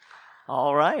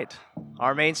All right.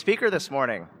 Our main speaker this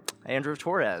morning, Andrew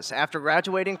Torrez. After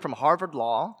graduating from Harvard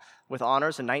Law with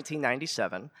honors in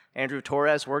 1997, Andrew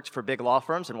Torrez worked for big law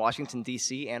firms in Washington,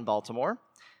 D.C. and Baltimore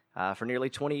for nearly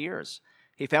 20 years.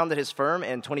 He founded his firm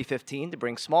in 2015 to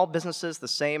bring small businesses the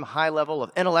same high level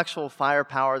of intellectual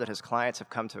firepower that his clients have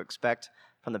come to expect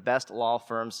from the best law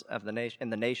firms of in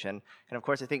the nation. And of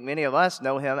course, I think many of us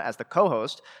know him as the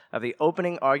co-host of the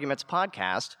Opening Arguments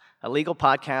podcast, a legal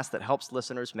podcast that helps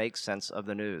listeners make sense of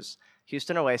the news.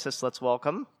 Houston Oasis, let's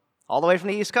welcome, all the way from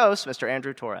the East Coast, Mr.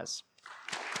 Andrew Torrez.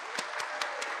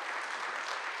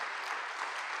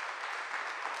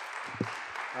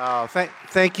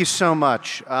 Thank you so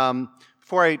much.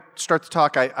 Before I start the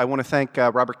talk, I want to thank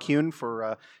Robert Kuhn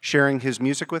for sharing his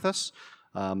music with us.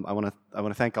 I want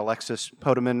to thank Alexis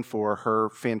Podeman for her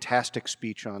fantastic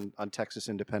speech on Texas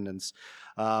independence.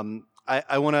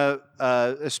 I want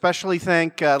to especially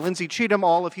thank Lindsay Cheatham,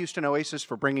 all of Houston Oasis,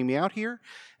 for bringing me out here,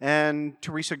 and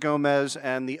Teresa Gomez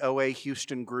and the OA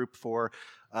Houston group for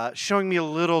showing me a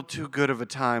little too good of a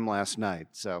time last night.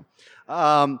 So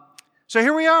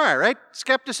here we are, right?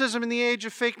 Skepticism in the age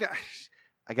of fake news.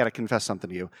 I got to confess something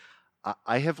to you.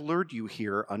 I have lured you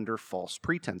here under false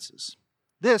pretenses.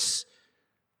 This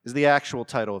is the actual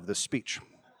title of this speech.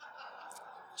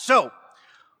 So,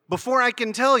 before I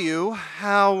can tell you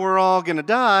how we're all going to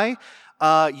die,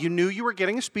 you knew you were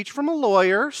getting a speech from a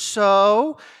lawyer,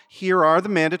 so here are the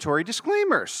mandatory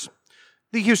disclaimers.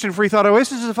 The Houston Free Thought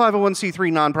Oasis is a 501c3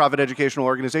 nonprofit educational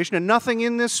organization, and nothing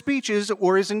in this speech is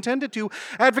or is intended to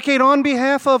advocate on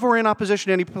behalf of or in opposition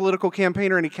to any political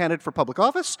campaign or any candidate for public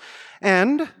office.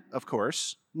 And, of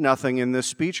course, nothing in this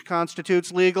speech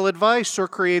constitutes legal advice or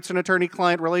creates an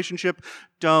attorney-client relationship.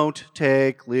 Don't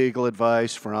take legal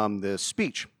advice from this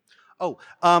speech.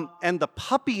 And the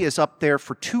puppy is up there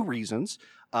for two reasons.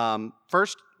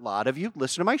 First, a lot of you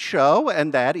listen to my show,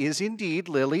 and that is indeed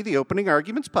Lily, the Opening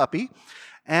Arguments puppy.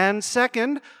 And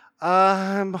second,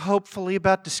 I'm hopefully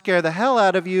about to scare the hell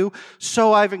out of you,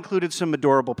 so I've included some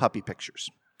adorable puppy pictures.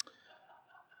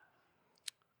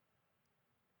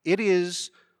 It is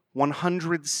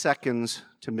 100 seconds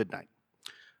to midnight.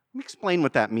 Let me explain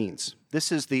what that means.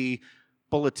 This is the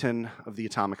Bulletin of the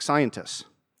Atomic Scientists.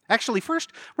 Actually,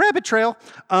 first, rabbit trail.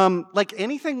 Like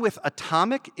anything with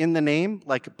atomic in the name,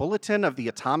 like Bulletin of the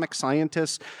Atomic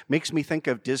Scientists, makes me think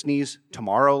of Disney's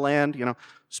Tomorrowland,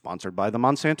 sponsored by the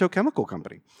Monsanto Chemical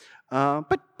Company.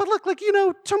 But look,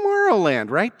 Tomorrowland,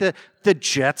 right? The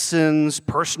Jetsons,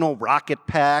 personal rocket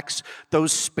packs,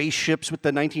 those spaceships with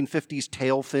the 1950s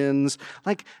tail fins.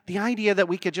 Like the idea that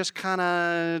we could just kind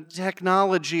of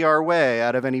technology our way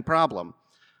out of any problem.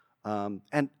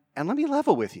 And let me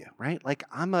level with you, right? Like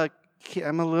I'm a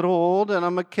little old, and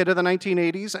I'm a kid of the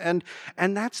 1980s,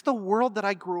 and that's the world that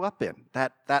I grew up in.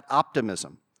 That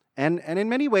optimism, and in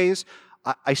many ways,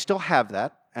 I still have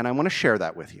that, and I want to share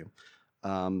that with you.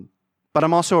 But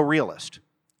I'm also a realist,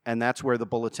 and that's where the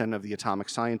Bulletin of the Atomic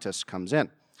Scientists comes in.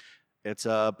 It's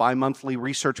a bi-monthly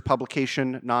research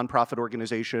publication, nonprofit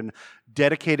organization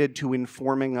dedicated to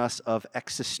informing us of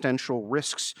existential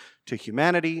risks to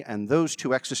humanity, and those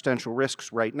two existential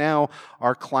risks right now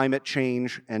are climate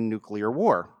change and nuclear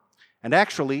war. And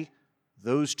actually,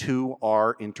 those two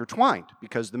are intertwined,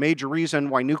 because the major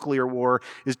reason why nuclear war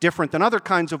is different than other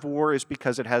kinds of war is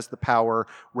because it has the power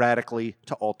radically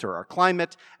to alter our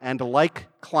climate. And like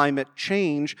climate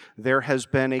change, there has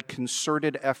been a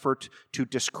concerted effort to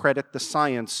discredit the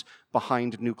science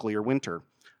behind nuclear winter.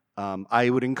 I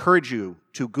would encourage you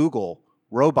to Google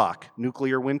Robach,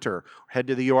 nuclear winter. Head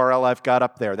to the URL I've got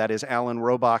up there. That is Alan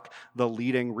Robach, the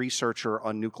leading researcher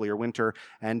on nuclear winter,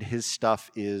 and his stuff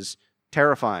is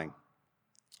terrifying.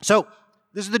 So,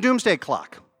 this is the doomsday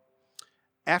clock.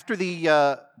 After the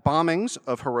bombings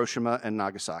of Hiroshima and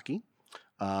Nagasaki,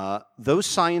 those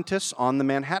scientists on the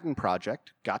Manhattan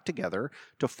Project got together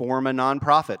to form a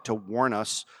nonprofit to warn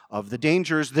us of the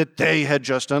dangers that they had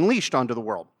just unleashed onto the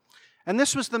world. And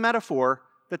this was the metaphor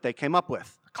that they came up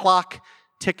with. A clock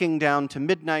ticking down to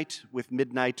midnight, with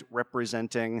midnight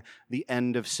representing the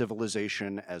end of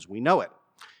civilization as we know it.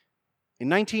 In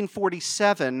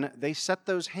 1947, they set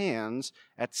those hands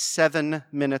at 7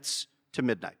 minutes to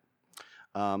midnight.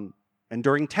 And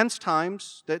during tense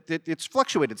times, it's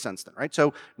fluctuated since then, right? So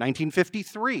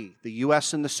 1953, the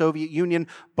US and the Soviet Union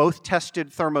both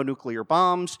tested thermonuclear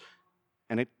bombs,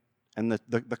 and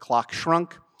the clock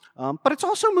shrunk. But it's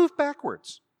also moved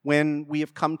backwards when we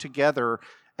have come together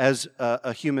as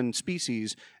a human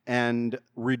species and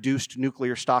reduced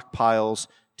nuclear stockpiles,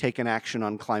 taken action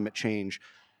on climate change.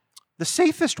 The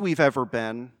safest we've ever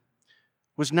been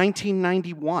was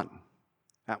 1991.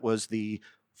 That was the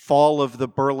fall of the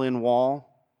Berlin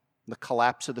Wall, the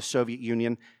collapse of the Soviet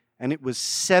Union, and it was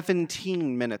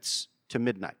 17 minutes to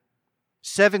midnight.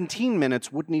 17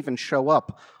 minutes wouldn't even show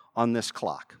up on this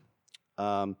clock.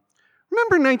 Remember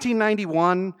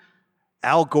 1991?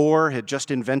 Al Gore had just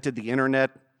invented the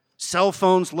internet. Cell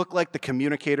phones looked like the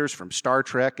communicators from Star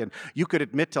Trek, and you could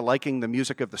admit to liking the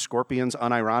music of the Scorpions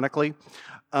unironically.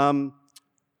 In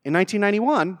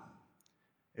 1991,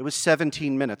 it was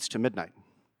 17 minutes to midnight.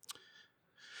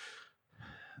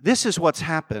 This is what's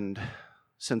happened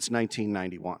since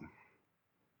 1991.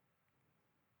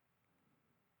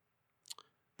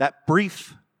 That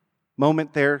brief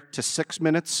moment there to 6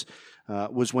 minutes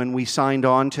was when we signed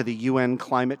on to the UN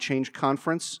Climate Change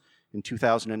Conference in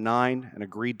 2009 and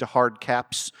agreed to hard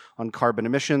caps on carbon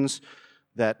emissions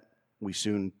that we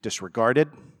soon disregarded.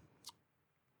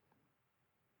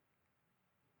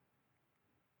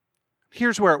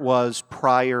 Here's where it was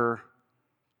prior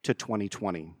to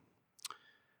 2020.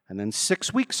 And then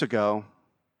 6 weeks ago,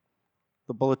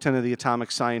 the Bulletin of the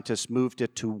Atomic Scientists moved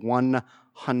it to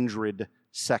 100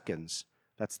 seconds.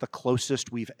 That's the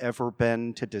closest we've ever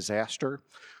been to disaster,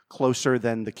 closer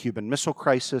than the Cuban Missile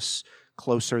Crisis,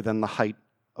 closer than the height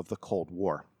of the Cold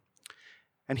War.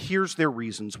 And here's their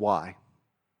reasons why.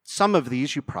 Some of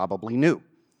these you probably knew.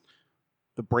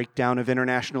 The breakdown of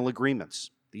international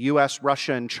agreements. The US,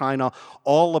 Russia, and China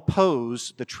all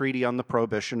oppose the Treaty on the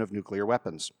Prohibition of Nuclear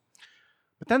Weapons.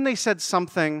 But then they said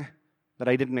something that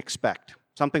I didn't expect,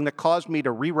 something that caused me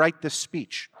to rewrite this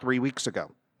speech 3 weeks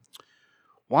ago.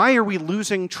 Why are we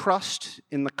losing trust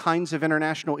in the kinds of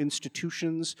international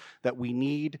institutions that we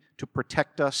need to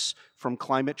protect us from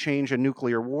climate change and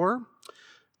nuclear war?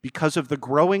 Because of the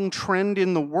growing trend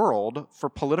in the world for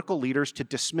political leaders to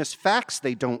dismiss facts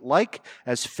they don't like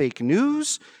as fake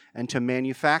news and to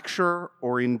manufacture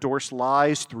or endorse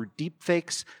lies through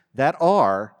deepfakes that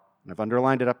are, and I've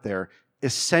underlined it up there,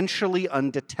 essentially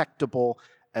undetectable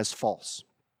as false.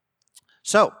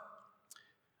 So,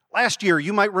 last year,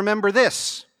 you might remember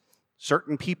this.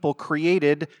 Certain people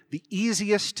created the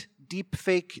easiest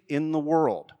deepfake in the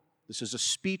world. This is a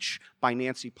speech by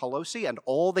Nancy Pelosi, and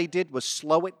all they did was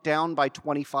slow it down by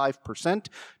 25%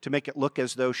 to make it look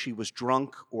as though she was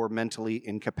drunk or mentally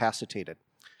incapacitated.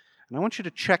 And I want you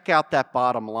to check out that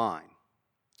bottom line.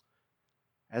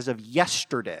 As of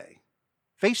yesterday,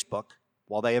 Facebook,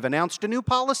 while they have announced a new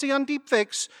policy on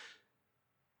deepfakes,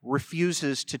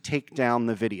 refuses to take down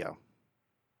the video,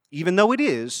 even though it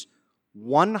is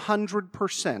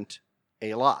 100%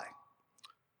 a lie.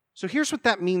 So here's what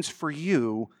that means for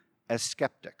you as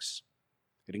skeptics.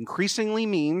 It increasingly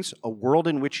means a world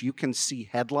in which you can see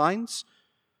headlines,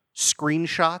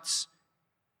 screenshots,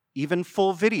 even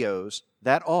full videos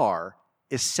that are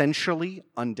essentially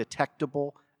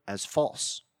undetectable as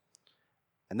false.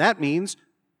 And that means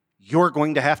you're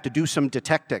going to have to do some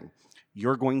detecting.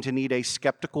 You're going to need a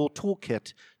skeptical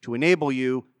toolkit to enable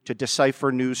you to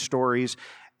decipher news stories.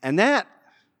 And that,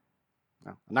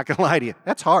 well, I'm not going to lie to you,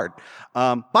 that's hard.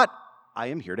 But I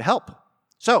am here to help.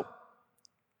 So,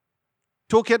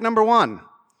 toolkit number one,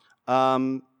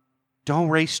 don't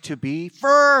race to be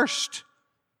first.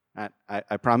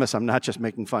 I promise I'm not just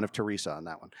making fun of Teresa on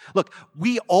that one. Look,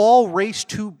 we all race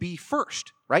to be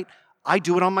first, right? I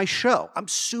do it on my show. I'm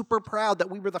super proud that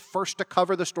we were the first to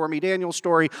cover the Stormy Daniels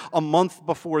story a month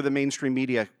before the mainstream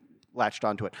media latched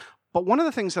onto it. But one of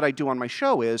the things that I do on my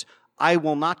show is I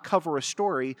will not cover a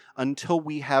story until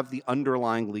we have the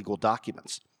underlying legal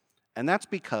documents. And that's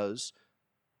because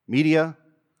media,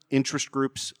 interest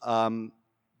groups,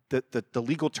 the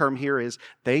legal term here is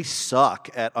they suck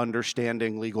at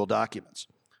understanding legal documents.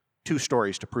 2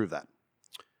 stories to prove that.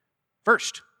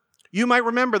 First, you might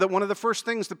remember that one of the first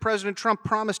things that President Trump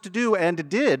promised to do and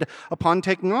did upon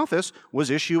taking office was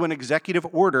issue an executive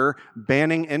order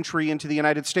banning entry into the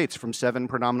United States from 7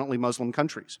 predominantly Muslim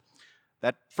countries.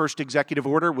 That first executive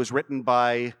order was written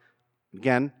by,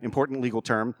 again, important legal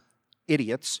term,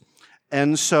 idiots.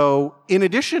 And so, in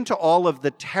addition to all of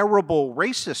the terrible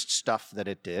racist stuff that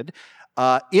it did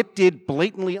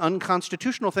blatantly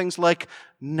unconstitutional things like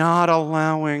not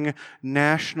allowing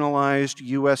nationalized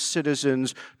U.S.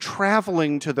 citizens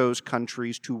traveling to those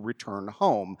countries to return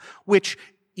home, which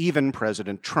even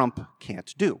President Trump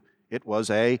can't do. It was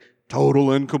a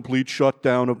total and complete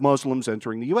shutdown of Muslims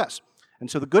entering the U.S.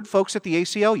 And so the good folks at the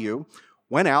ACLU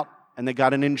went out and they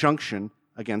got an injunction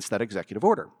against that executive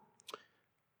order.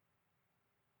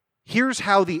 Here's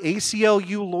how the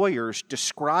ACLU lawyers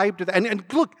described that. And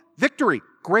look, victory,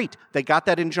 great. They got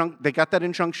that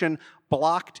injunction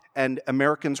blocked, and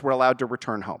Americans were allowed to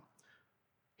return home.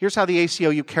 Here's how the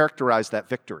ACLU characterized that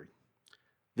victory.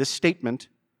 This statement,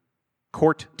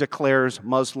 court declares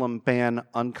Muslim ban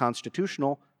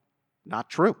unconstitutional,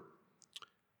 not true.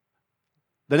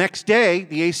 The next day,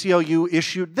 the ACLU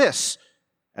issued this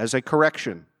as a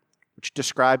correction, which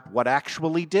described what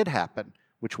actually did happen,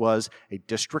 which was a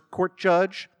district court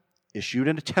judge issued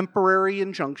a temporary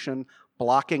injunction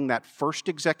blocking that first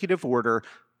executive order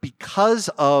because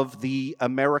of the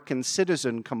American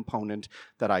citizen component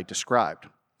that I described.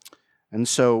 And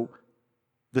so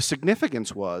the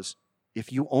significance was,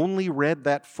 if you only read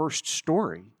that first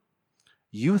story,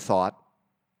 you thought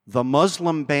the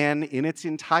Muslim ban in its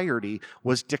entirety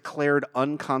was declared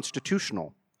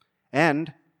unconstitutional.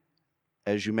 And,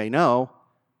 as you may know,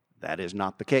 that is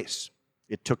not the case.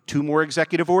 It took 2 more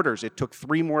executive orders, it took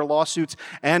 3 more lawsuits,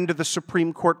 and the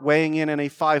Supreme Court weighing in a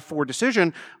 5-4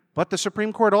 decision, but the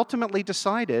Supreme Court ultimately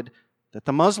decided that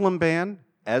the Muslim ban,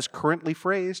 as currently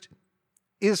phrased,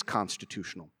 is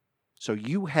constitutional. So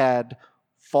you had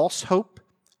false hope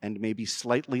and maybe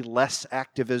slightly less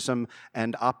activism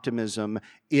and optimism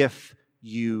if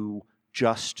you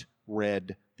just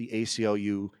read the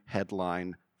ACLU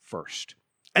headline first.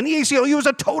 And the ACLU is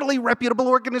a totally reputable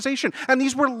organization, and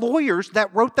these were lawyers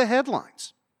that wrote the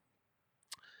headlines.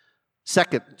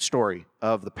 Second story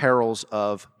of the perils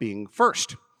of being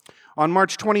first. On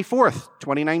March 24th,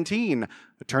 2019,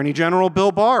 Attorney General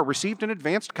Bill Barr received an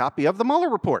advanced copy of the Mueller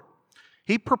report.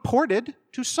 He purported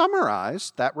to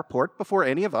summarize that report before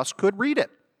any of us could read it.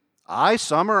 I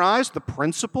summarized the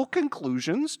principal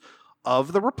conclusions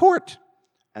of the report,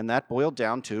 and that boiled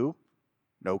down to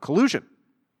no collusion.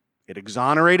 It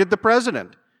exonerated the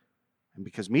president. And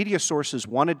because media sources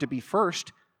wanted to be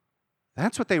first,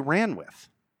 that's what they ran with.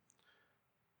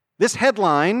 This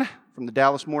headline from the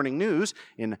Dallas Morning News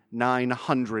in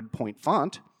 900-point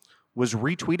font was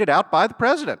retweeted out by the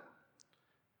president.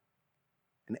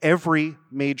 And every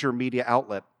major media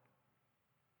outlet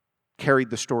carried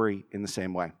the story in the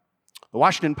same way. The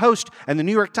Washington Post and the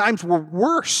New York Times were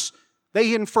worse.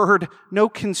 They inferred no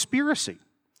conspiracy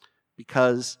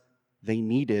because they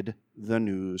needed the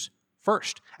news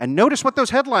first. And notice what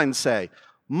those headlines say.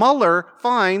 Mueller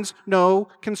finds no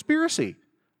conspiracy.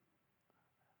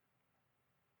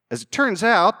 As it turns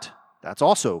out, that's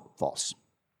also false.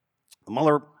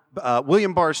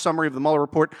 William Barr's summary of the Mueller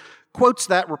report quotes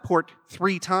that report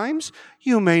 3 times.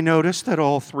 You may notice that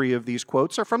all 3 of these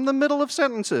quotes are from the middle of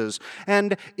sentences.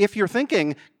 And if you're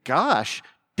thinking, gosh,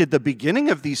 did the beginning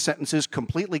of these sentences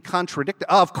completely contradict?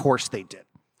 Of course they did.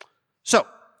 So,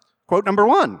 quote number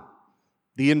 1,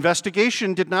 the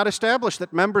investigation did not establish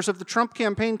that members of the Trump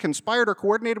campaign conspired or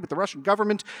coordinated with the Russian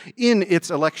government in its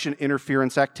election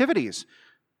interference activities.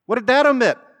 What did that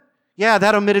omit? Yeah,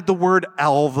 that omitted the word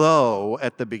although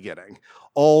at the beginning.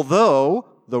 Although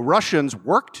the Russians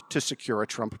worked to secure a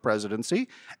Trump presidency,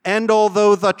 and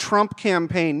although the Trump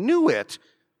campaign knew it,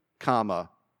 comma,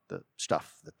 the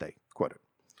stuff that they quoted.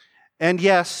 And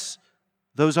yes,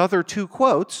 those other 2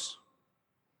 quotes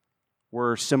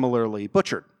were similarly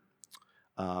butchered.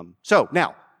 So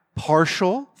now,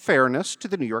 partial fairness to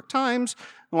the New York Times,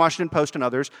 the Washington Post, and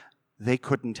others. They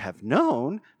couldn't have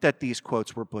known that these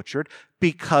quotes were butchered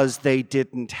because they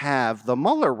didn't have the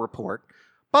Mueller report.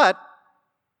 But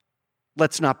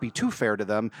let's not be too fair to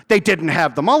them. They didn't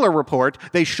have the Mueller report.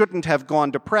 They shouldn't have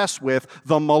gone to press with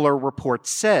the Mueller report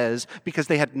says because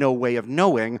they had no way of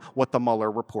knowing what the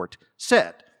Mueller report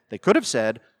said. They could have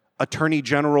said, Attorney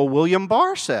General William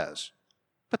Barr says.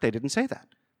 But they didn't say that.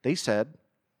 They said,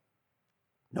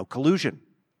 no collusion,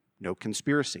 no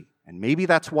conspiracy. And maybe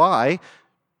that's why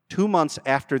 2 months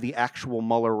after the actual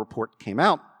Mueller report came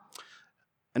out,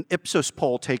 an Ipsos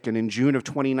poll taken in June of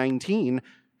 2019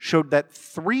 showed that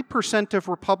 3% of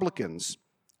Republicans,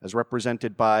 as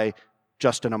represented by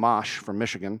Justin Amash from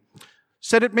Michigan,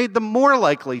 said it made them more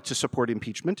likely to support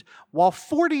impeachment, while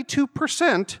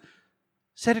 42%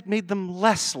 said it made them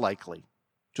less likely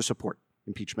to support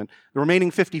impeachment. The remaining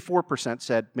 54%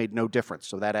 said made no difference.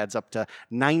 So that adds up to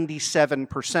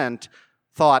 97%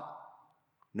 thought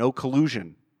no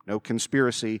collusion, no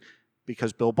conspiracy,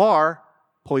 because Bill Barr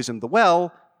poisoned the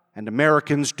well and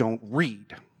Americans don't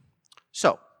read.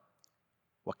 So,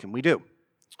 what can we do? We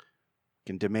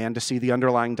can demand to see the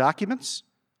underlying documents.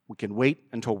 We can wait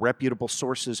until reputable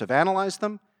sources have analyzed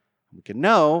them. We can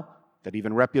know that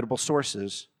even reputable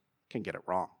sources can get it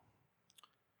wrong.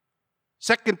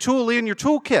 Second tool in your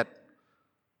toolkit.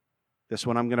 This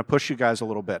one I'm going to push you guys a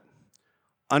little bit.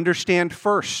 Understand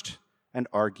first and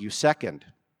argue second.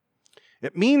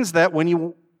 It means that when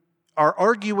you are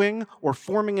arguing or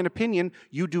forming an opinion,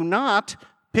 you do not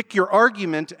pick your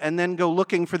argument and then go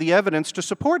looking for the evidence to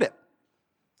support it.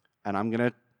 And I'm going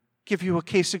to give you a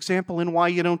case example in why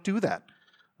you don't do that.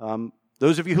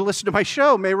 Those of you who listen to my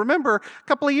show may remember a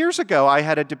couple of years ago I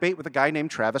had a debate with a guy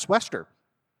named Travis Wester,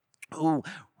 who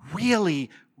really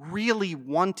really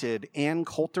wanted Ann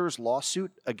Coulter's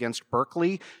lawsuit against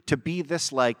Berkeley to be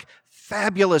this like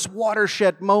fabulous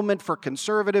watershed moment for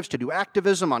conservatives to do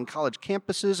activism on college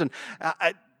campuses. And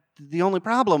the only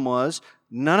problem was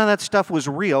none of that stuff was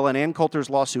real, and Ann Coulter's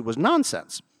lawsuit was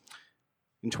nonsense.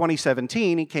 In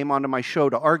 2017, he came onto my show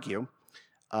to argue.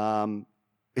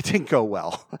 It didn't go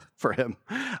well for him.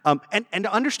 And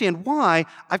to understand why,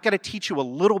 I've got to teach you a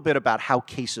little bit about how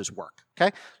cases work,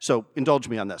 okay? So indulge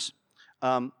me on this.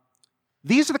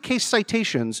 These are the case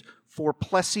citations for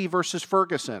Plessy versus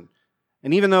Ferguson.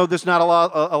 And even though there's not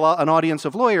an audience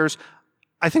of lawyers,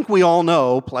 I think we all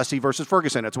know Plessy versus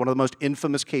Ferguson. It's one of the most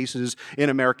infamous cases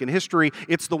in American history.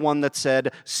 It's the one that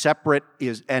said separate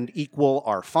and equal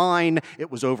are fine. It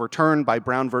was overturned by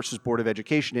Brown versus Board of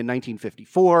Education in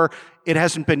 1954. It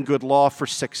hasn't been good law for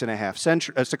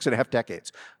 6.5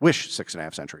 decades. Wish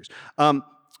 6.5 centuries.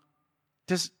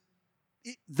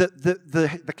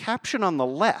 The caption on the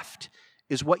left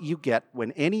is what you get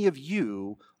when any of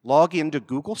you log into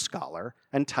Google Scholar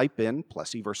and type in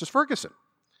Plessy versus Ferguson.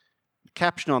 The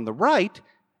caption on the right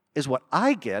is what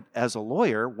I get as a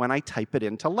lawyer when I type it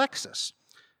into Lexis.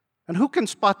 And who can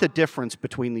spot the difference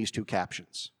between these two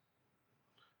captions?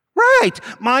 Right!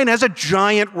 Mine has a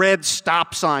giant red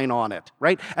stop sign on it,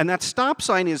 right? And that stop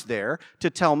sign is there to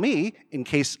tell me, in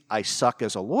case I suck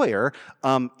as a lawyer,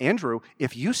 Andrew,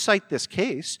 if you cite this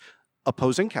case,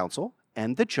 opposing counsel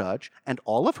and the judge and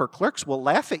all of her clerks will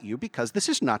laugh at you because this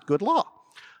is not good law.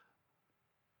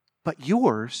 But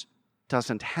yours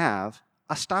doesn't have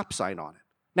a stop sign on it.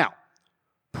 Now,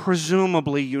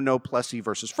 presumably you know Plessy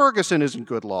versus Ferguson isn't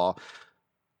good law,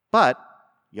 but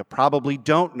you probably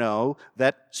don't know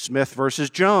that Smith versus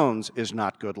Jones is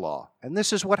not good law. And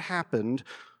this is what happened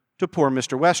to poor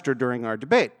Mr. Wester during our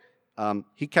debate.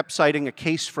 He kept citing a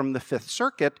case from the Fifth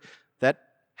Circuit that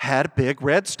had a big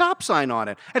red stop sign on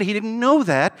it. And he didn't know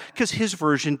that because his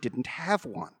version didn't have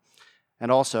one. And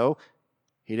also,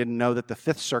 he didn't know that the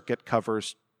Fifth Circuit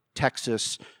covers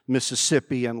Texas,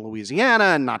 Mississippi, and Louisiana,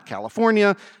 and not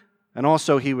California. And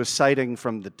also, he was citing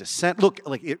from the dissent. Look,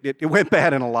 like it went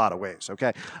bad in a lot of ways,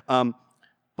 okay? But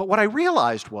what I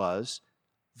realized was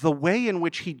the way in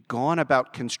which he'd gone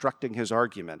about constructing his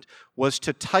argument was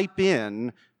to type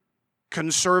in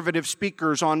conservative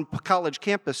speakers on college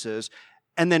campuses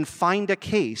and then find a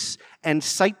case and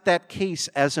cite that case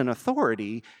as an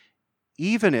authority,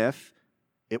 even if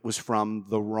it was from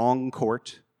the wrong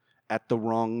court at the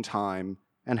wrong time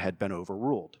and had been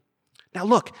overruled. Now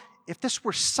look, if this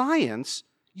were science,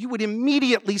 you would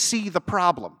immediately see the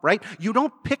problem, right? You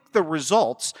don't pick the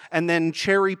results and then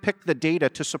cherry pick the data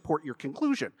to support your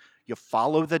conclusion. You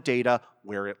follow the data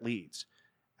where it leads.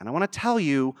 And I want to tell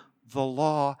you, the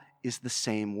law is the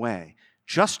same way.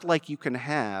 Just like you can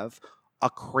have a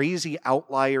crazy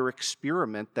outlier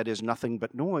experiment that is nothing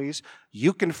but noise,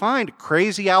 you can find a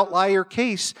crazy outlier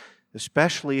case,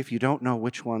 especially if you don't know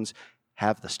which ones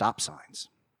have the stop signs.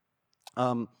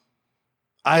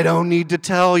 I don't need to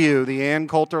tell you the Ann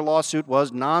Coulter lawsuit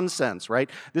was nonsense, right?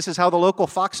 This is how the local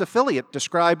Fox affiliate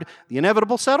described the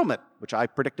inevitable settlement, which I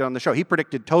predicted on the show. He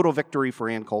predicted total victory for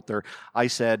Ann Coulter. I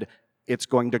said it's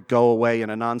going to go away in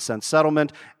a nonsense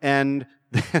settlement, and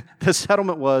the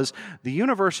settlement was the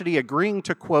university agreeing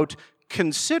to, quote,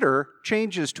 consider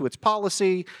changes to its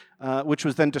policy, which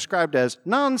was then described as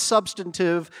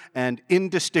non-substantive and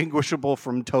indistinguishable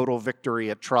from total victory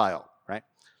at trial, right?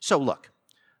 So look,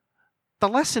 the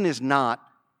lesson is not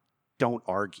don't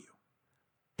argue.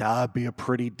 That'd be a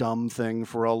pretty dumb thing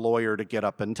for a lawyer to get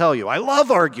up and tell you. I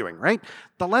love arguing, right?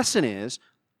 The lesson is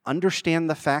understand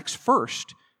the facts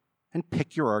first and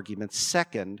pick your arguments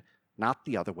second, not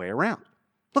the other way around.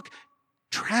 Look,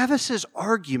 Travis's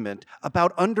argument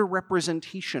about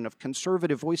underrepresentation of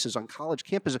conservative voices on college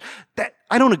campuses, that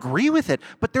I don't agree with it,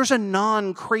 but there's a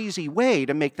non-crazy way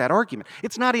to make that argument.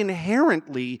 It's not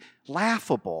inherently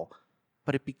laughable,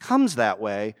 but it becomes that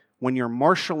way when you're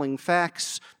marshaling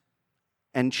facts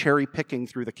and cherry-picking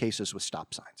through the cases with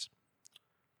stop signs.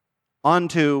 On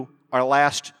to our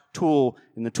last tool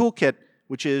in the toolkit,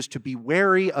 which is to be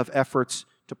wary of efforts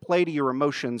to play to your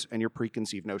emotions and your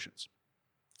preconceived notions.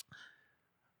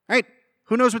 All right,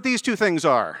 who knows what these two things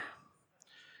are?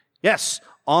 Yes,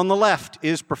 on the left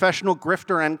is professional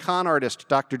grifter and con artist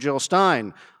Dr. Jill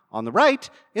Stein. On the right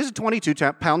is a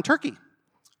 22-pound turkey.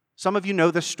 Some of you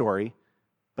know this story,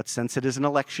 but since it is an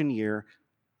election year,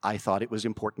 I thought it was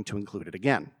important to include it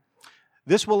again.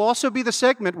 This will also be the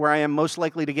segment where I am most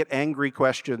likely to get angry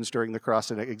questions during the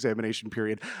cross-examination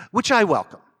period, which I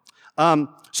welcome.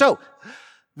 So,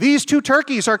 these two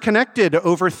turkeys are connected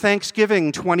over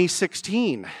Thanksgiving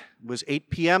 2016. It was 8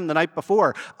 p.m. the night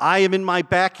before. I am in my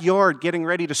backyard getting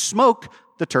ready to smoke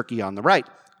the turkey on the right.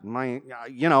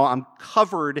 I'm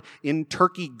covered in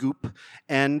turkey goop,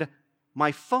 and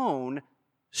my phone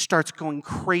starts going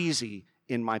crazy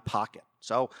in my pocket.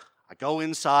 So I go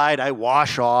inside, I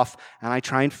wash off, and I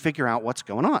try and figure out what's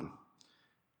going on.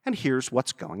 And here's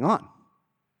what's going on.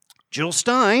 Jill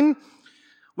Stein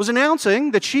was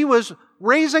announcing that she was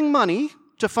raising money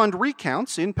to fund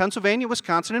recounts in Pennsylvania,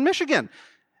 Wisconsin, and Michigan.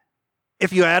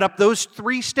 If you add up those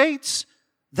 3 states,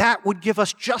 that would give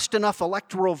us just enough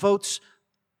electoral votes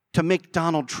to make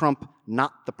Donald Trump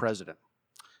not the president.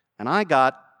 And I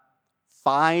got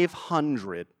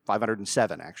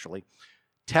 507 actually,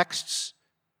 texts,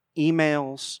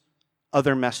 emails,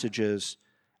 other messages,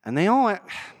 and they all,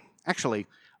 actually,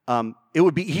 it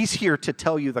would be easier to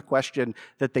tell you the question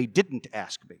that they didn't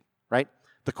ask me, right?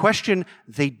 The question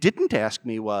they didn't ask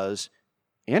me was,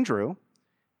 Andrew,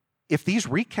 if these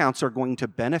recounts are going to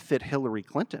benefit Hillary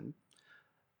Clinton,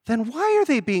 then why are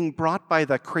they being brought by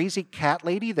the crazy cat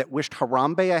lady that wished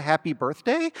Harambe a happy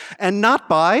birthday and not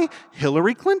by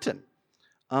Hillary Clinton?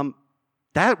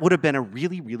 That would have been a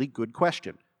really, really good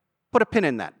question. Put a pin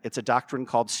in that. It's a doctrine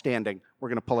called standing. We're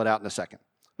going to pull it out in a second.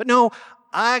 But no,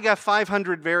 I got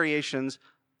 500 variations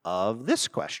of this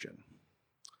question.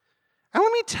 And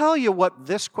let me tell you what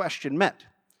this question meant.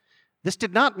 This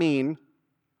did not mean,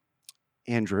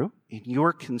 Andrew, in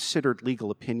your considered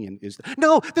legal opinion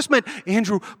no, this meant,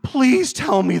 Andrew, please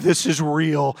tell me this is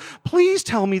real. Please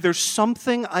tell me there's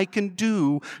something I can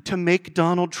do to make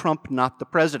Donald Trump not the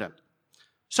president.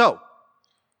 So,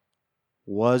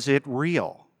 was it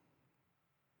real?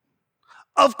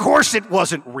 Of course it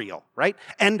wasn't real, right?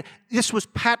 And this was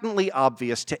patently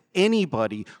obvious to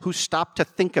anybody who stopped to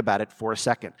think about it for a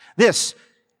second. This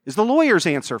is the lawyer's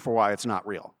answer for why it's not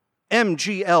real.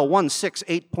 MGL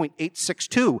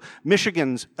 168.862,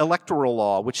 Michigan's electoral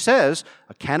law, which says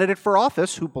a candidate for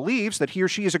office who believes that he or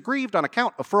she is aggrieved on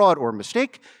account of fraud or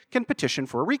mistake can petition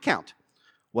for a recount.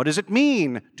 What does it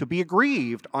mean to be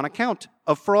aggrieved on account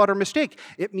of fraud or mistake?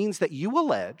 It means that you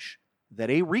allege that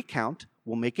a recount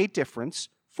will make a difference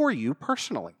for you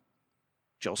personally.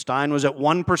 Jill Stein was at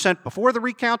 1% before the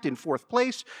recount in 4th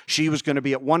place. She was going to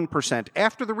be at 1%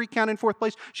 after the recount in 4th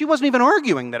place. She wasn't even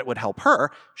arguing that it would help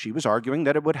her. She was arguing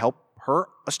that it would help her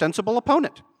ostensible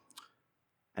opponent.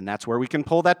 And that's where we can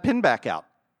pull that pin back out.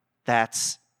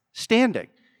 That's standing.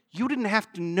 You didn't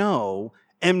have to know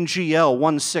MGL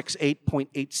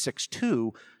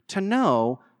 168.862 to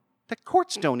know that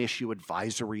courts don't issue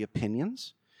advisory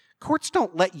opinions. Courts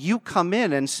don't let you come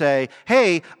in and say,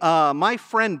 hey, my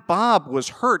friend Bob was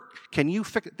hurt. Can you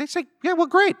fix it? They say, yeah, well,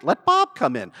 great. Let Bob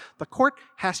come in. The court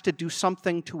has to do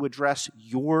something to address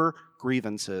your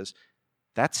grievances.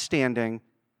 That's standing.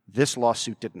 This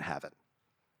lawsuit didn't have it.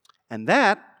 And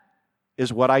that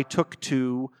is what I took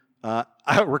to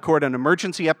record an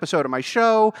emergency episode of my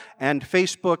show and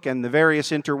Facebook and the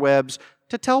various interwebs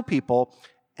to tell people.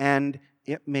 And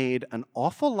it made an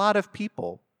awful lot of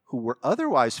people who were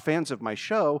otherwise fans of my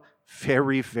show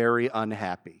very, very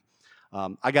unhappy.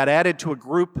 I got added to a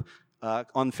group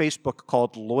on Facebook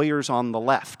called Lawyers on the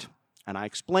Left, and I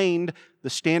explained the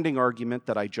standing argument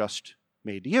that I just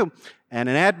made to you. And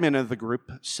an admin of the group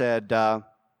said,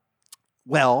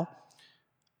 well,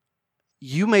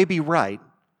 you may be right,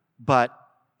 but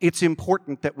it's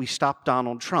important that we stop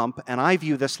Donald Trump, and I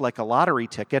view this like a lottery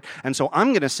ticket, and so I'm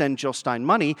going to send Jill Stein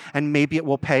money, and maybe it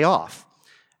will pay off.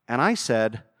 And I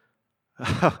said,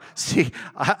 see,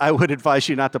 I would advise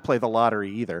you not to play the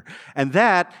lottery either. And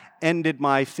that ended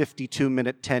my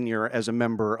 52-minute tenure as a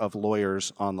member of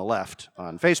Lawyers on the Left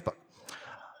on Facebook.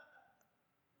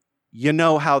 You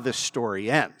know how this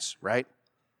story ends, right?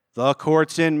 The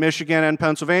courts in Michigan and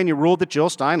Pennsylvania ruled that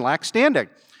Jill Stein lacked standing.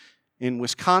 In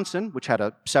Wisconsin, which had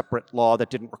a separate law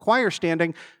that didn't require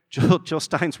standing, Jill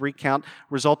Stein's recount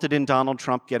resulted in Donald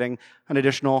Trump getting an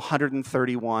additional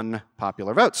 131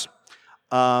 popular votes.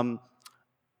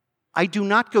 I do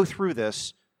not go through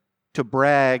this to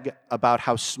brag about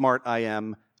how smart I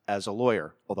am as a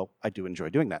lawyer, although I do enjoy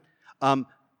doing that.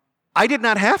 I did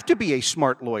not have to be a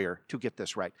smart lawyer to get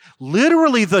this right.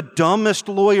 Literally, the dumbest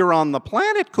lawyer on the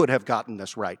planet could have gotten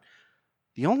this right.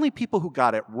 The only people who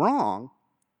got it wrong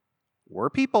were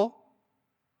people,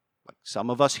 like some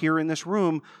of us here in this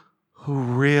room, who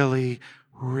really,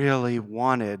 really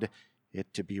wanted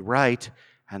it to be right,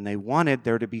 and they wanted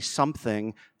there to be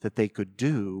something that they could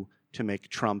do to make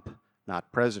Trump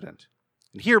not president.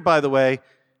 And here, by the way,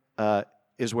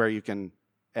 is where you can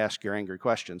ask your angry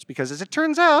questions, because as it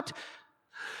turns out,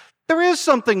 there is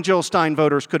something Jill Stein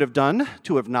voters could have done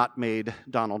to have not made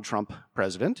Donald Trump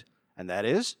president, and that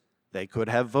is they could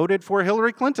have voted for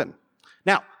Hillary Clinton.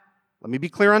 Now, let me be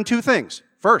clear on two things.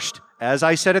 First, as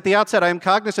I said at the outset, I am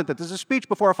cognizant that this is a speech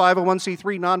before a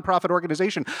 501c3 nonprofit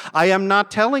organization. I am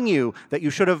not telling you that you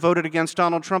should have voted against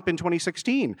Donald Trump in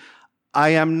 2016. I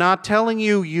am not telling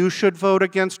you you should vote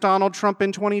against Donald Trump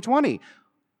in 2020.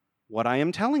 What I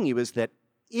am telling you is that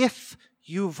if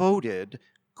you voted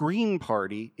Green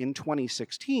Party in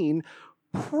 2016,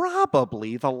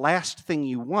 probably the last thing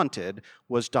you wanted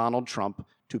was Donald Trump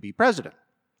to be president.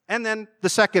 And then the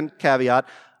second caveat,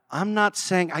 I'm not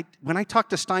saying, when I talk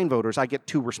to Stein voters, I get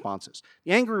two responses.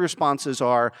 The angry responses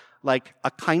are like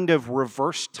a kind of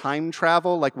reverse time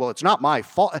travel, like, well, it's not my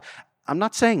fault. I'm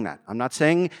not saying that. I'm not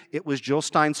saying it was Jill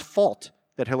Stein's fault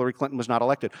that Hillary Clinton was not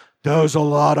elected. There's a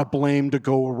lot of blame to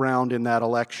go around in that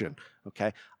election,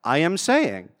 okay? I am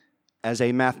saying, as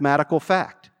a mathematical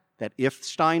fact, that if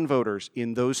Stein voters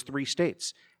in those 3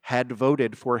 states had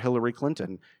voted for Hillary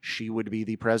Clinton, she would be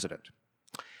the president.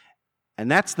 And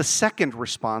that's the second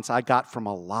response I got from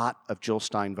a lot of Jill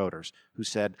Stein voters who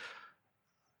said,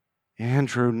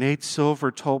 Andrew, Nate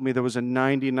Silver told me there was a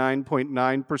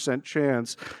 99.9%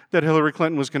 chance that Hillary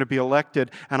Clinton was going to be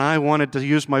elected, and I wanted to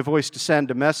use my voice to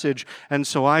send a message, and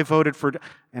so I voted for...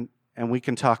 And we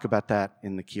can talk about that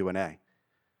in the Q&A.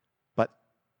 But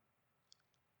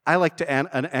I like to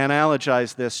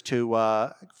analogize this to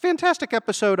a fantastic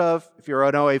episode of, if you're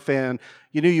an OA fan,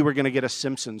 you knew you were going to get a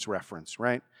Simpsons reference,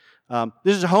 right?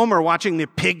 This is Homer watching the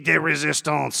pig de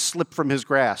resistance slip from his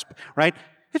grasp, right?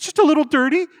 It's just a little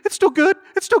dirty. It's still good.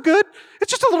 It's still good.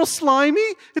 It's just a little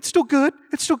slimy. It's still good.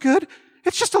 It's still good.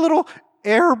 It's just a little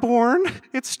airborne.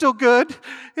 It's still good.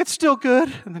 It's still good.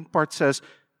 And then Bart says,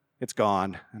 it's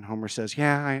gone. And Homer says,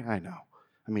 yeah, I know.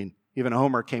 I mean, even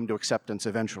Homer came to acceptance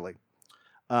eventually.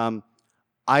 I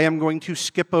am going to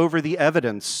skip over the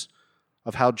evidence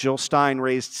of how Jill Stein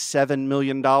raised $7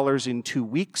 million in 2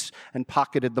 weeks and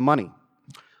pocketed the money.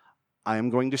 I am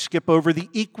going to skip over the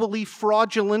equally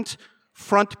fraudulent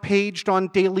front-paged on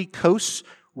Daily Kos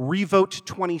Revote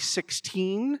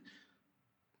 2016.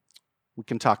 We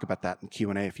can talk about that in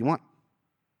Q&A if you want.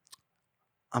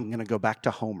 I'm going to go back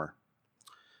to Homer.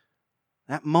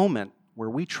 That moment where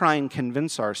we try and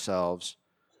convince ourselves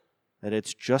that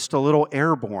it's just a little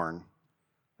airborne,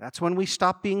 that's when we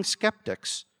stop being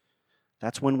skeptics.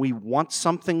 That's when we want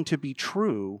something to be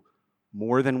true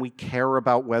more than we care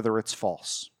about whether it's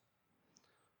false.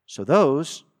 So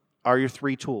those are your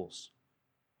 3 tools.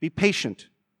 Be patient.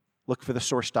 Look for the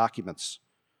source documents.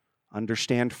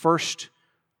 Understand first,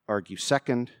 argue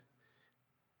second,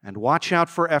 and watch out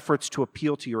for efforts to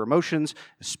appeal to your emotions,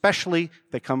 especially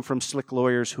if they come from slick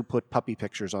lawyers who put puppy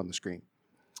pictures on the screen.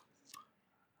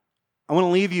 I want to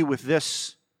leave you with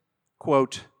this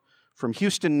quote from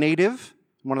Houston native,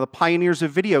 one of the pioneers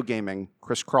of video gaming,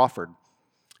 Chris Crawford.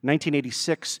 In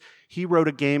 1986, he wrote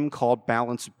a game called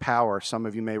Balance of Power. Some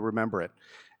of you may remember it.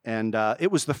 And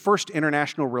it was the first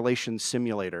international relations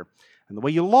simulator. And the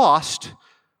way you lost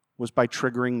was by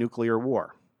triggering nuclear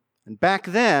war. And back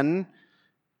then,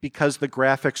 because the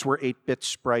graphics were 8-bit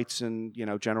sprites and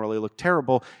generally looked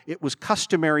terrible, it was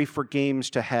customary for games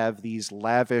to have these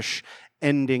lavish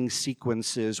ending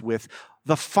sequences with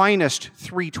the finest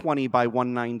 320 by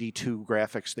 192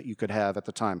 graphics that you could have at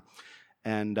the time.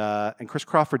 And Chris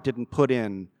Crawford didn't put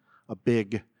in a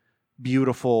big,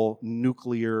 beautiful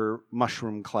nuclear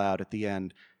mushroom cloud at the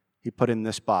end. He put in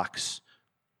this box: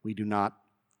 we do not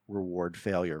reward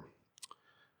failure.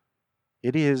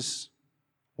 It is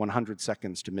 100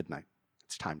 seconds to midnight.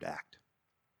 It's time to act.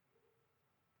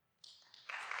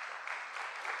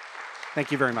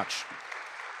 Thank you very much.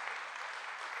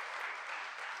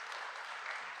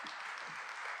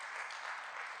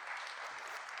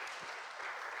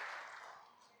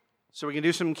 So we can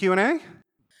do some Q&A? All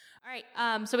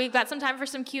right, so we've got some time for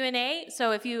some Q&A.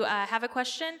 So if you have a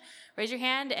question, raise your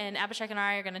hand, and Abhishek and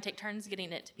I are going to take turns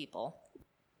getting it to people.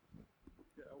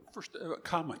 First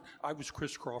comment, I was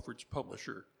Chris Crawford's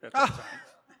publisher at that time.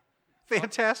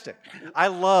 Fantastic. I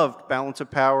loved Balance of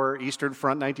Power, Eastern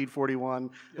Front, 1941.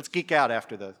 Yes. Let's geek out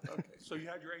after the... Okay, so you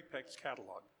had your Apex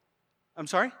catalog. I'm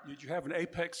sorry? Did you have an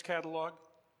Apex catalog?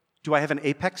 Do I have an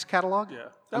Apex catalog? Yeah.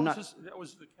 That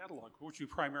was the catalog, which you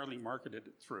primarily marketed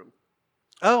it through.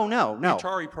 Oh, no.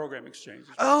 Atari Program Exchange.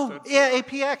 Oh, yeah,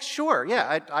 APX, sure.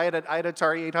 Yeah, I had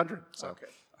Atari 800. So. Okay.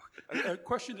 The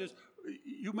question is,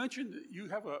 you mentioned you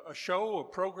have a show, a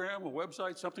program, a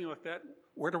website, something like that.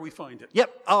 Where do we find it?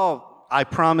 Yep. Oh, I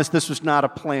promise this was not a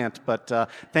plant, but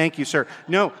thank you, sir.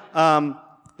 No,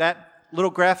 that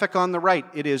little graphic on the right,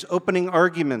 it is Opening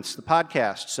Arguments, the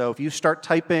podcast. So if you start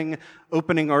typing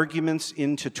Opening Arguments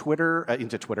into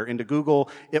Google,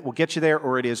 it will get you there,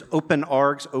 or it is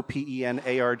openargs,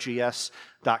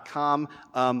 openargs.com.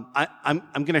 I'm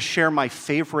going to share my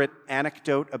favorite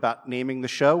anecdote about naming the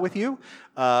show with you,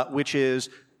 which is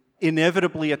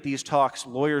inevitably at these talks,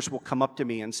 lawyers will come up to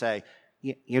me and say,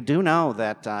 you do know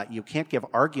that you can't give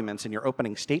arguments in your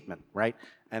opening statement, right?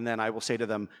 And then I will say to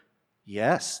them,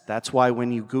 yes, that's why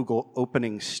when you Google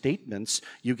opening statements,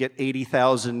 you get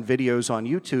 80,000 videos on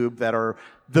YouTube that are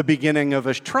the beginning of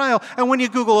a trial. And when you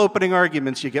Google opening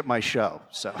arguments, you get my show.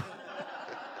 So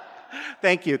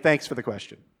thank you. Thanks for the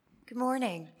question. Good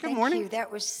morning. Good morning. Thank you.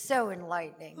 That was so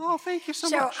enlightening. Oh, thank you so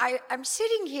much. So I'm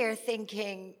sitting here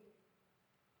thinking,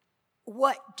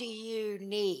 what do you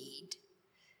need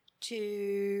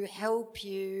to help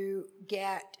you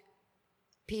get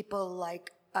people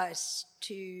like us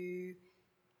to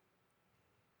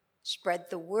spread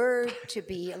the word, to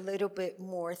be a little bit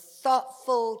more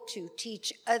thoughtful, to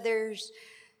teach others?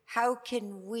 How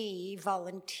can we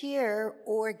volunteer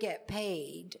or get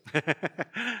paid? There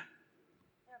are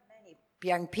many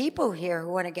young people here who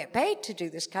want to get paid to do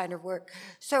this kind of work.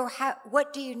 So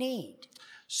what do you need?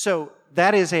 So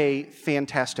that is a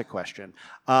fantastic question.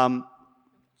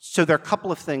 So there are a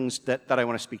couple of things that I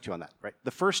want to speak to on that, right?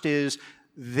 The first is,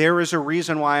 there is a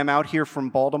reason why I'm out here from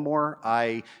Baltimore.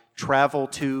 I travel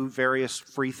to various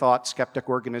free thought skeptic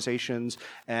organizations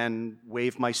and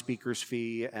waive my speaker's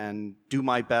fee and do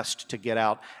my best to get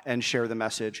out and share the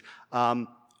message. I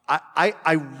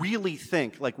really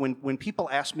think, like, when people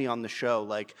ask me on the show,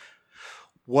 like,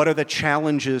 what are the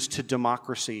challenges to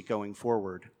democracy going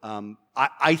forward?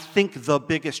 I think the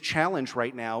biggest challenge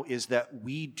right now is that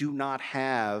we do not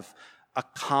have a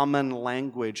common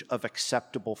language of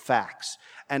acceptable facts.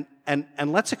 And let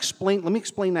me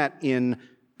explain that in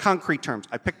concrete terms.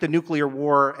 I picked the nuclear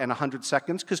war and 100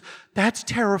 seconds because that's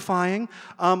terrifying.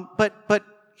 But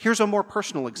here's a more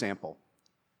personal example.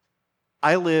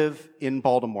 I live in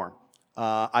Baltimore.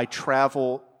 I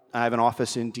travel. I have an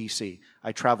office in DC.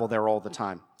 I travel there all the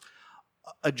time.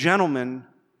 A gentleman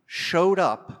showed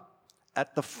up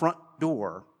at the front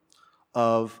door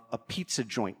of a pizza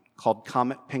joint called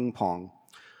Comet Ping Pong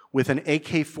with an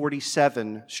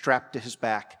AK-47 strapped to his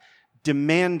back,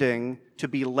 demanding to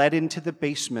be led into the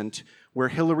basement where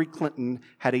Hillary Clinton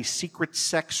had a secret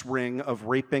sex ring of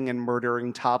raping and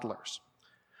murdering toddlers.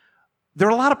 There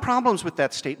are a lot of problems with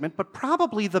that statement, but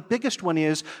probably the biggest one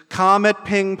is Comet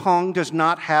Ping Pong does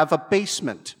not have a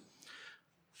basement.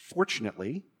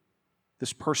 Fortunately,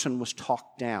 this person was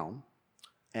talked down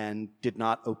and did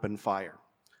not open fire.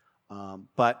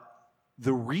 But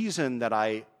the reason that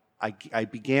I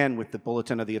began with the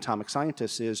Bulletin of the Atomic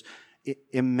Scientists is,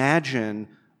 imagine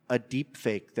a deep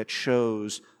fake that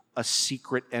shows a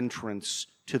secret entrance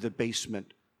to the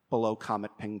basement below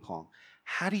Comet Ping Pong.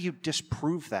 How do you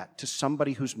disprove that to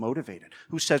somebody who's motivated,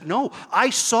 who says, no, I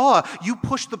saw you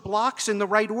push the blocks in the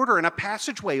right order and a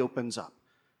passageway opens up?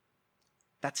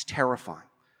 That's terrifying.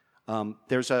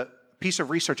 There's a piece of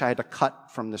research I had to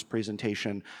cut from this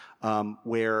presentation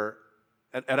where,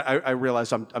 and I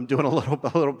realize I'm doing a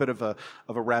little bit of a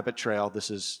rabbit trail.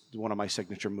 This is one of my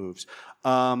signature moves.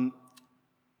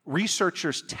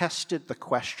 Researchers tested the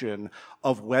question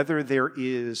of whether there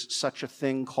is such a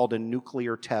thing called a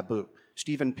nuclear taboo.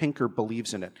 Steven Pinker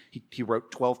believes in it. He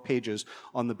wrote 12 pages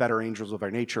on the Better Angels of Our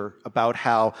Nature about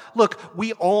how, look,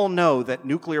 we all know that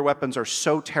nuclear weapons are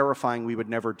so terrifying we would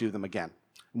never do them again.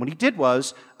 And what he did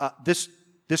was, this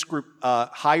group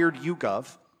hired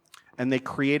YouGov, and they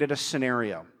created a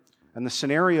scenario. And the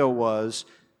scenario was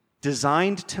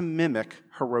designed to mimic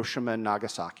Hiroshima and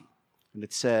Nagasaki. And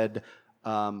it said,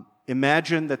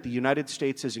 imagine that the United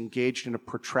States is engaged in a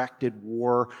protracted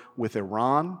war with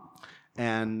Iran,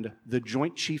 and the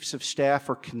Joint Chiefs of Staff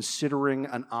are considering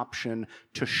an option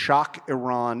to shock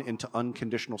Iran into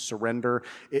unconditional surrender.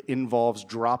 It involves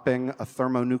dropping a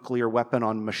thermonuclear weapon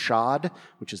on Mashhad,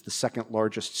 which is the second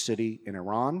largest city in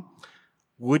Iran.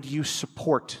 Would you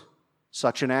support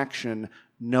such an action,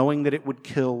 knowing that it would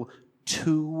kill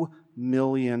 2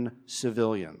 million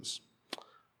civilians?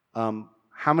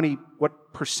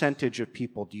 What percentage of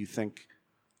people do you think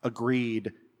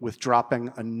agreed with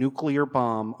dropping a nuclear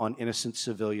bomb on innocent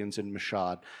civilians in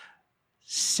Mashhad?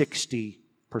 60%.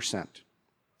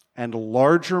 And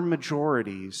larger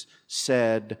majorities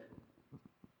said,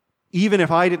 even if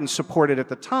I didn't support it at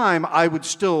the time, I would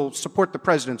still support the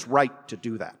president's right to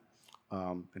do that.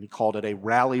 And he called it a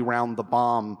rally round the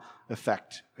bomb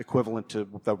effect, equivalent to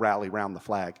the rally round the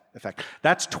flag effect.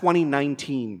 That's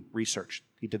 2019 research.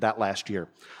 He did that last year.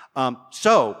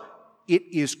 So it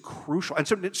is crucial. And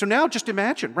so now just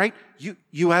imagine, right?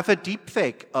 You have a deep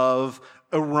fake of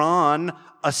Iran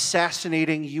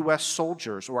assassinating U.S.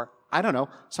 soldiers, or I don't know,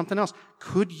 something else.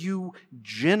 Could you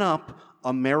gin up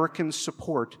American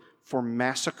support for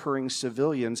massacring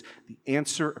civilians? The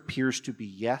answer appears to be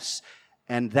yes.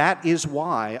 And that is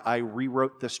why I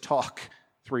rewrote this talk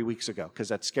 3 weeks ago, because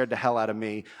that scared the hell out of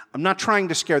me. I'm not trying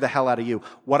to scare the hell out of you.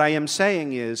 What I am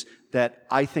saying is that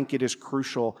I think it is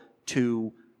crucial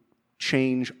to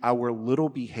change our little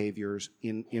behaviors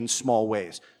in small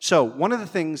ways. So one of the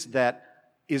things that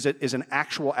is an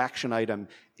actual action item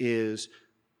is,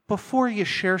 before you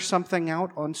share something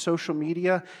out on social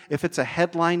media, if it's a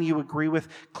headline you agree with,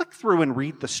 click through and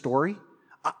read the story.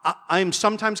 I'm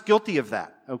sometimes guilty of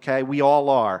that, okay? We all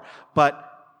are. But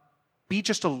be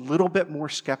just a little bit more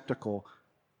skeptical.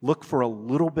 Look for a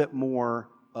little bit more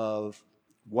of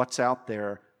what's out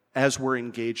there as we're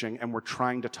engaging and we're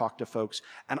trying to talk to folks.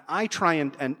 And I try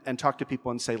and talk to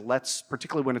people and say,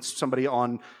 particularly when it's somebody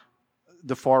on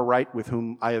the far right with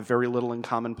whom I have very little in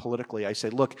common politically, I say,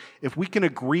 look, if we can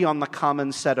agree on the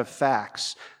common set of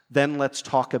facts, then let's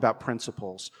talk about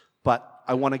principles. But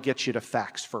I want to get you to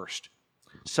facts first.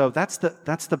 So that's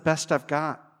the best I've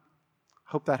got.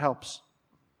 Hope that helps.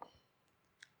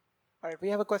 All right, we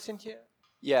have a question here.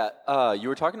 Yeah, you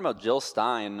were talking about Jill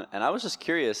Stein, and I was just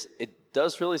curious. It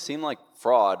does really seem like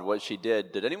fraud what she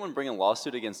did. Did anyone bring a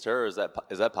lawsuit against her? Or is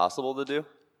that possible to do?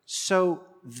 So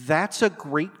that's a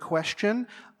great question.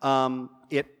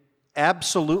 It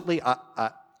absolutely.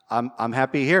 I'm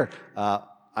happy here.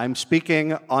 I'm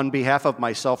speaking on behalf of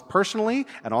myself personally,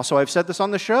 and also I've said this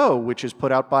on the show, which is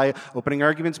put out by Opening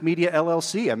Arguments Media,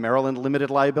 LLC, a Maryland limited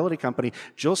liability company.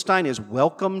 Jill Stein is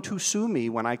welcome to sue me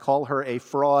when I call her a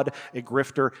fraud, a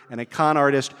grifter, and a con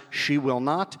artist. She will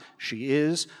not. She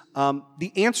is.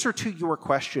 The answer to your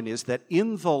question is that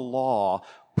in the law,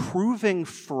 proving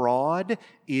fraud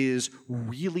is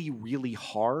really, really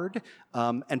hard.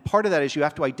 And part of that is you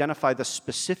have to identify the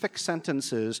specific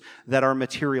sentences that are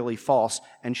materially false.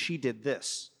 And she did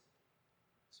this.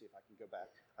 Let's see if I can go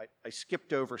back. I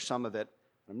skipped over some of it.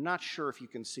 I'm not sure if you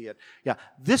can see it. Yeah,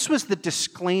 this was the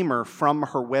disclaimer from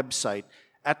her website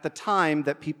at the time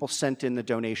that people sent in the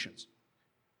donations.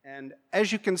 And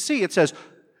as you can see, it says,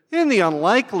 in the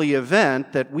unlikely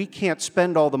event that we can't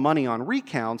spend all the money on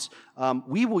recounts,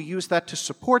 we will use that to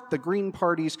support the Green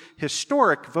Party's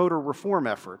historic voter reform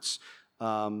efforts,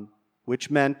 which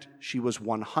meant she was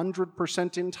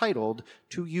 100% entitled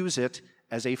to use it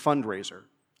as a fundraiser.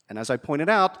 And as I pointed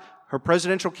out, her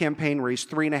presidential campaign raised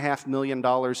 $3.5 million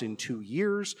in 2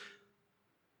 years.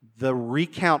 The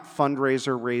recount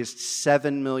fundraiser raised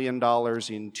 $7 million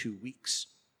in 2 weeks.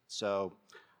 So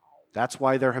that's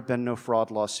why there have been no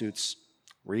fraud lawsuits.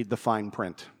 Read the fine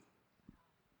print.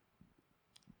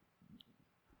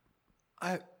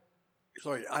 I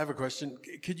have a question.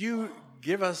 Could you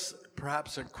give us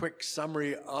perhaps a quick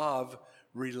summary of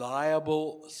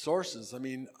reliable sources? I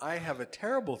mean, I have a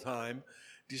terrible time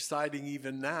deciding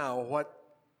even now what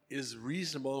is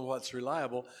reasonable and what's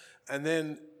reliable. And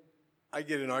then I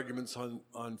get in arguments on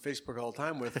Facebook all the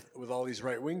time with all these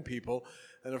right-wing people.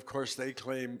 And of course they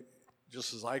claim,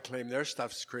 just as I claim their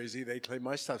stuff's crazy, they claim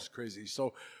my stuff's crazy.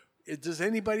 So does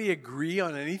anybody agree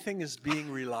on anything as being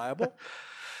reliable?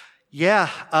 Yeah,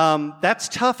 that's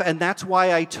tough, and that's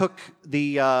why I took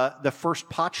the first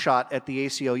pot shot at the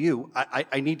ACLU.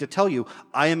 I need to tell you,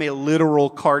 I am a literal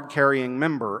card-carrying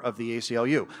member of the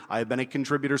ACLU. I have been a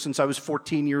contributor since I was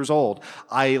 14 years old.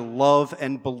 I love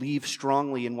and believe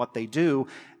strongly in what they do,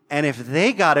 and if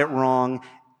they got it wrong,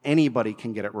 anybody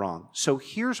can get it wrong. So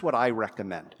here's what I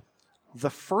recommend. The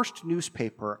first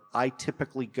newspaper I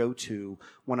typically go to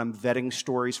when I'm vetting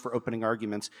stories for opening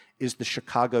arguments is the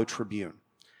Chicago Tribune.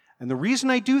 And the reason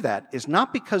I do that is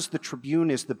not because the Tribune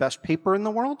is the best paper in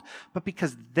the world, but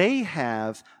because they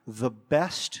have the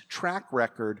best track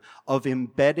record of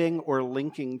embedding or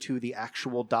linking to the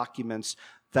actual documents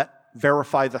that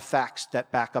verify the facts that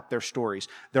back up their stories.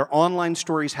 Their online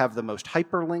stories have the most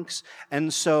hyperlinks,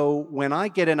 and so when I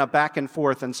get in a back and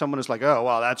forth and someone is like, oh,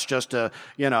 well, that's just a,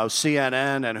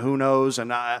 CNN and who knows,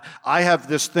 and I have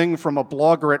this thing from a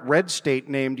blogger at Red State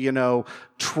named,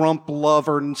 Trump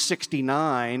Lover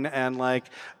 69, and I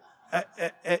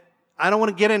don't want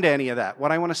to get into any of that.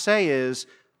 What I want to say is,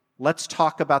 let's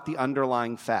talk about the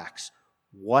underlying facts.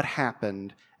 What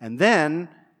happened? And then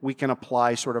we can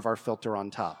apply sort of our filter on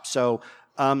top. So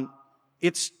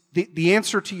it's the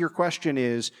answer to your question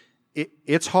is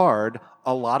it's hard.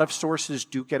 A lot of sources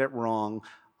do get it wrong.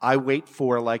 I wait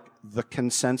for the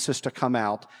consensus to come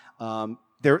out.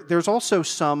 There's also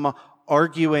some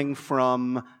arguing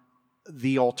from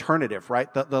the alternative,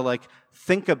 right? The like,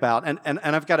 think about, and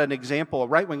I've got an example, a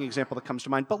right-wing example that comes to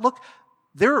mind, but look,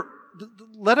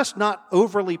 let us not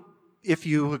overly, if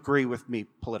you agree with me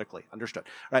politically, understood,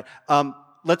 right?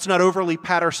 Let's not overly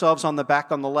pat ourselves on the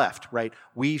back on the left, right?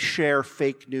 We share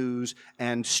fake news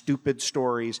and stupid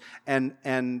stories, and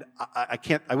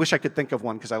I wish I could think of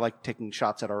one because I like taking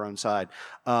shots at our own side.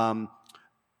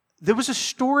 There was a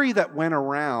story that went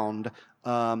around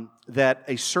that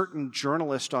a certain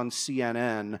journalist on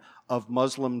CNN of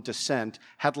Muslim descent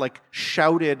had like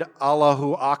shouted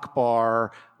Allahu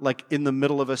Akbar like in the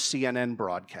middle of a CNN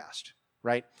broadcast,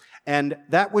 right? And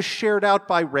that was shared out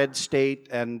by Red State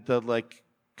and the like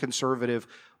conservative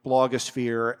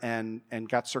blogosphere and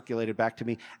got circulated back to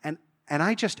me. And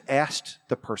I just asked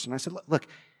the person, I said, look,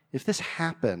 if this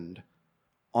happened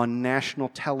on national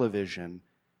television,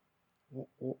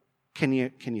 can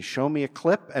you show me a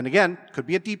clip? And again, could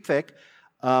be a deep fake.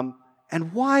 And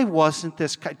why wasn't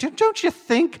this? Don't you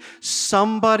think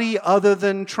somebody other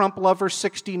than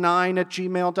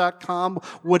TrumpLover69@gmail.com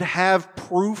would have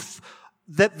proof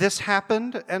that this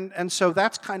happened? And so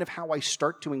that's kind of how I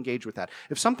start to engage with that.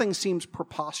 If something seems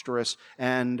preposterous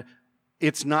and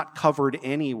it's not covered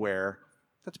anywhere,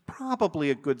 that's probably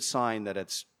a good sign that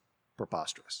it's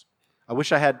preposterous. I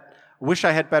wish I had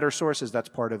better sources. That's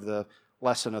part of the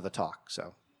lesson of the talk.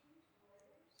 So,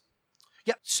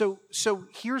 yeah. So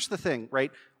here's the thing,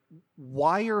 right?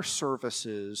 Wire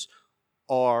services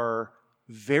are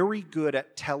very good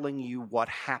at telling you what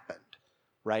happened,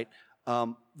 right?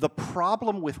 The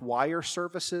problem with wire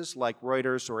services like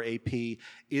Reuters or AP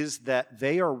is that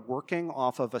they are working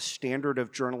off of a standard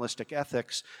of journalistic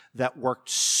ethics that worked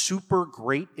super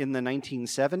great in the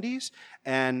 1970s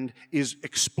and is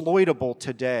exploitable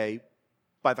today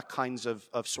by the kinds of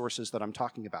sources that I'm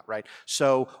talking about, right?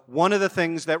 So one of the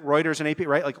things that Reuters and AP,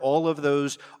 right, like all of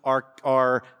those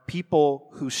are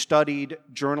people who studied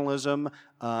journalism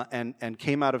and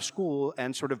came out of school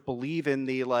and sort of believe in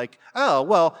the like, oh,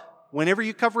 well, whenever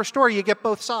you cover a story, you get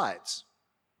both sides,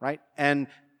 right? And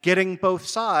getting both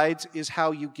sides is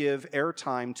how you give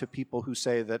airtime to people who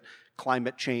say that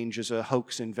climate change is a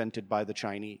hoax invented by the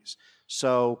Chinese.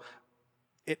 So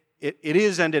it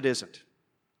is and it isn't.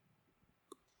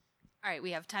 All right,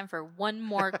 we have time for one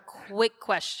more quick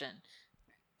question.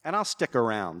 And I'll stick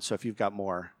around, so if you've got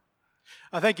more.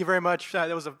 Thank you very much. That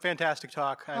was a fantastic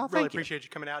talk. I really appreciate you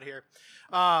coming out here.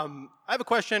 I have a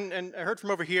question, and I heard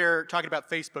from over here talking about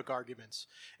Facebook arguments.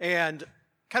 And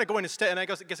kind of going a step, and I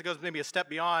guess it goes maybe a step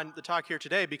beyond the talk here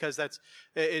today, because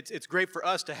it's great for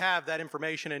us to have that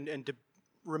information and to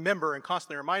remember and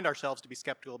constantly remind ourselves to be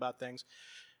skeptical about things.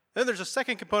 Then there's a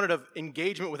second component of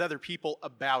engagement with other people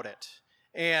about it.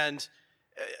 And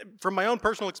from my own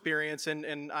personal experience,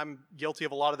 and I'm guilty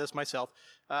of a lot of this myself,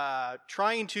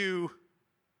 trying to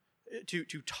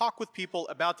talk with people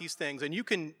about these things, and you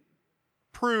can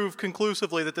prove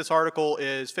conclusively that this article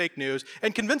is fake news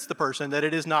and convince the person that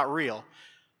it is not real.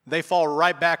 They fall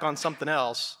right back on something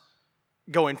else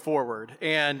going forward.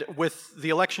 And with the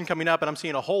election coming up, and I'm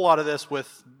seeing a whole lot of this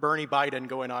with Bernie Biden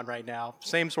going on right now,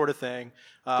 same sort of thing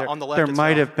on the left. There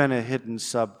might have been a hidden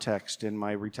subtext in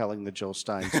my retelling the Jill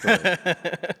Stein story.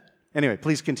 Anyway,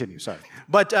 please continue. Sorry.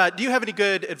 But do you have any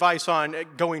good advice on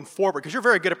going forward? Because you're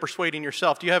very good at persuading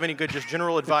yourself. Do you have any good just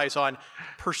general advice on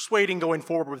persuading going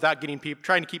forward without getting people,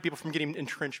 trying to keep people from getting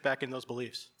entrenched back in those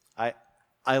beliefs?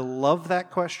 I love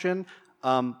that question.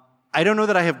 I don't know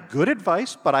that I have good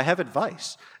advice, but I have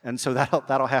advice, and so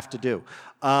that'll have to do.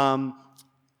 I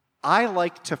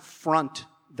like to front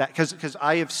that because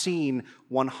I have seen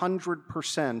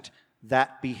 100%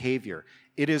 that behavior.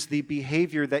 It is the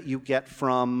behavior that you get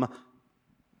from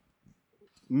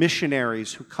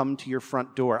missionaries who come to your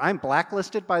front door. I'm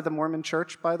blacklisted by the Mormon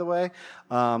Church, by the way,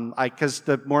 because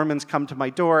the Mormons come to my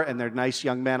door and they're nice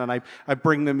young men, and I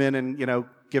bring them in and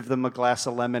give them a glass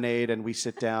of lemonade, and we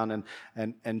sit down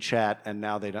and chat, and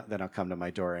now they don't come to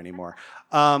my door anymore.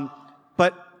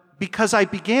 But because I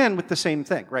began with the same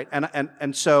thing, right? And I'm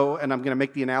going to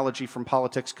make the analogy from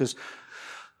politics because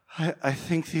I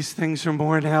think these things are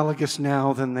more analogous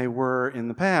now than they were in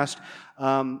the past.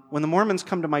 When the Mormons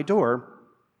come to my door,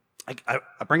 I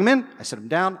bring them in, I sit them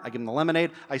down, I give them the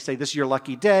lemonade, I say, this is your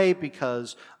lucky day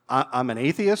because I'm an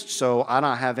atheist, so I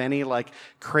don't have any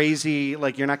crazy,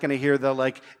 you're not going to hear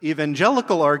the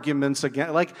evangelical arguments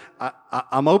again.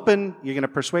 I'm open, you're going to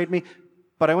persuade me,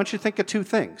 but I want you to think of two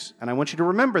things, and I want you to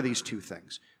remember these two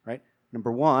things, right?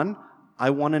 Number one,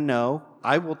 I want to know,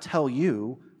 I will tell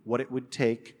you what it would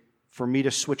take for me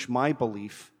to switch my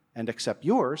belief and accept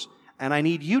yours, and I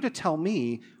need you to tell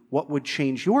me what would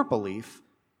change your belief,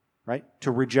 right,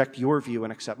 to reject your view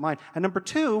and accept mine. And number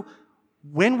two,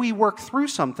 when we work through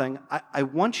something, I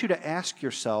want you to ask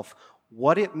yourself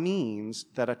what it means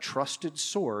that a trusted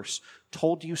source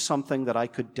told you something that I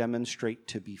could demonstrate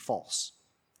to be false.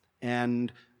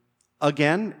 And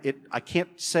again, I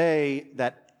can't say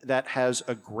that that has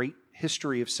a great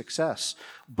history of success,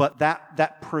 but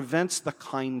that prevents the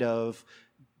kind of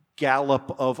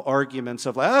gallop of arguments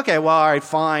of like, okay, well, all right,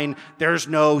 fine, there's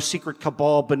no secret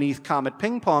cabal beneath Comet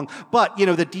Ping Pong, but,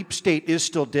 the deep state is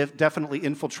still definitely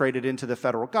infiltrated into the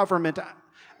federal government.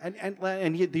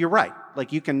 And you're right.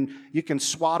 Like, you can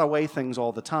swat away things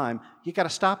all the time. You got to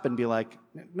stop and be like,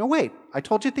 no, wait, I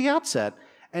told you at the outset.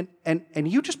 And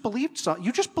you just believed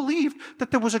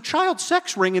that there was a child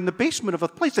sex ring in the basement of a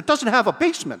place that doesn't have a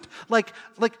basement. Like,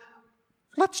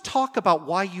 let's talk about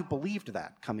why you believed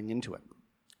that coming into it.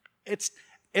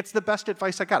 It's the best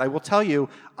advice I got. I will tell you,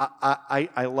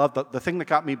 I love the thing that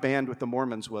got me banned with the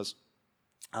Mormons was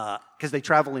because they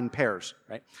travel in pairs,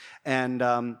 right?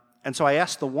 And so I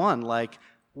asked the one, like,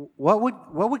 what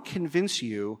would convince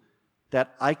you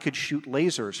that I could shoot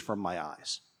lasers from my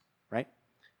eyes, right?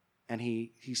 And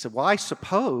he said, well, I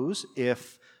suppose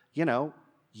if,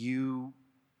 you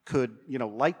could,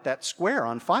 light that square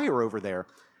on fire over there.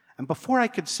 And before I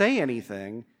could say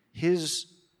anything, his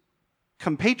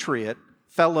compatriot,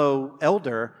 fellow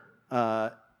elder,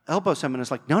 elbows him and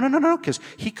is like, no, because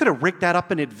he could have rigged that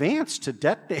up in advance to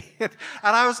detonate it.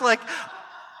 And I was like,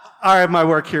 all right, my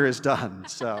work here is done.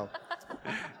 So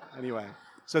anyway,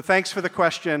 so thanks for the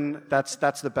question. That's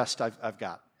the best I've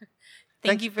got.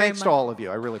 Thank you very much. Thanks to all of you.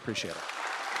 I really appreciate it.